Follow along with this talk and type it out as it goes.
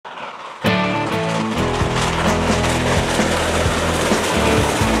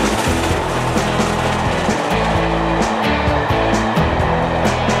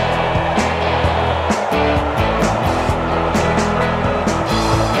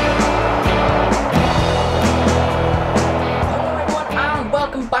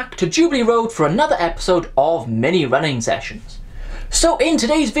to Jubilee Road for another episode of mini running sessions. So in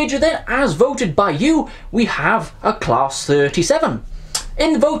today's video then, as voted by you, we have a Class 37.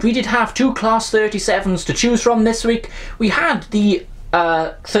 In the vote we did have two Class 37s to choose from this week. We had the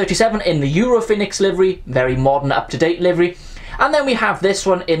 37 in the Eurofenix livery, very modern up-to-date livery, and then we have this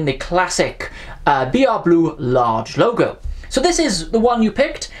one in the classic BR Blue large logo. So this is the one you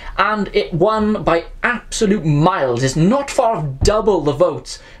picked, and it won by absolute miles. It's not far off double the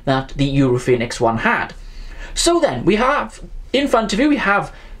votes that the Eurofenix one had. So then we have in front of you, we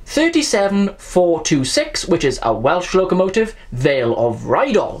have 37426, which is a Welsh locomotive, Vale of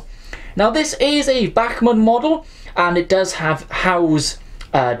Rheidol. Now this is a Bachmann model, and it does have Howe's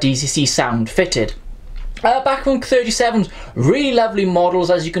DCC sound fitted. Bachmann 37s, really lovely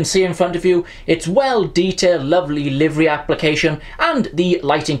models as you can see in front of you. It's well detailed, lovely livery application, and the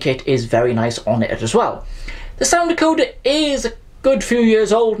lighting kit is very nice on it as well. The sound decoder is a good few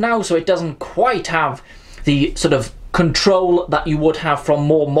years old now, so it doesn't quite have the sort of control that you would have from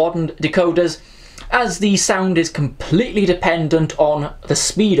more modern decoders, as the sound is completely dependent on the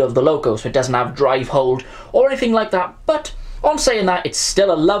speed of the loco, so it doesn't have drive hold or anything like that. But on saying that, it's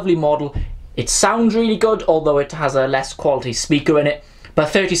still a lovely model. It sounds really good, although it has a less quality speaker in it.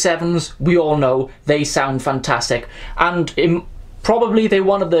 But 37s, we all know, they sound fantastic. And probably they're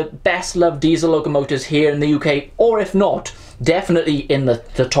one of the best loved diesel locomotives here in the UK, or if not, definitely in the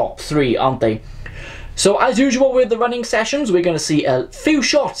top three, aren't they? So as usual with the running sessions, we're going to see a few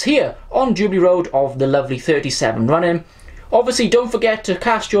shots here on Jubilee Road of the lovely 37 running. Obviously, don't forget to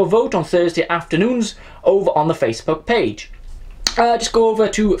cast your vote on Thursday afternoons over on the Facebook page. Just go over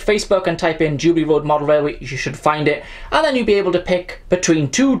to Facebook and type in Jubilee Road Model Railway, you should find it, and then you'll be able to pick between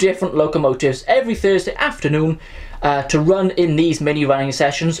two different locomotives every Thursday afternoon to run in these mini running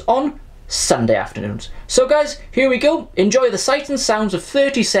sessions on Sunday afternoons. So guys, here we go. Enjoy the sights and sounds of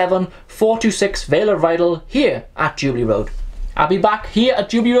 37426 Vale of Rheidol here at Jubilee Road. I'll be back here at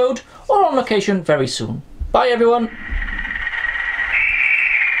Jubilee Road or on location very soon. Bye everyone.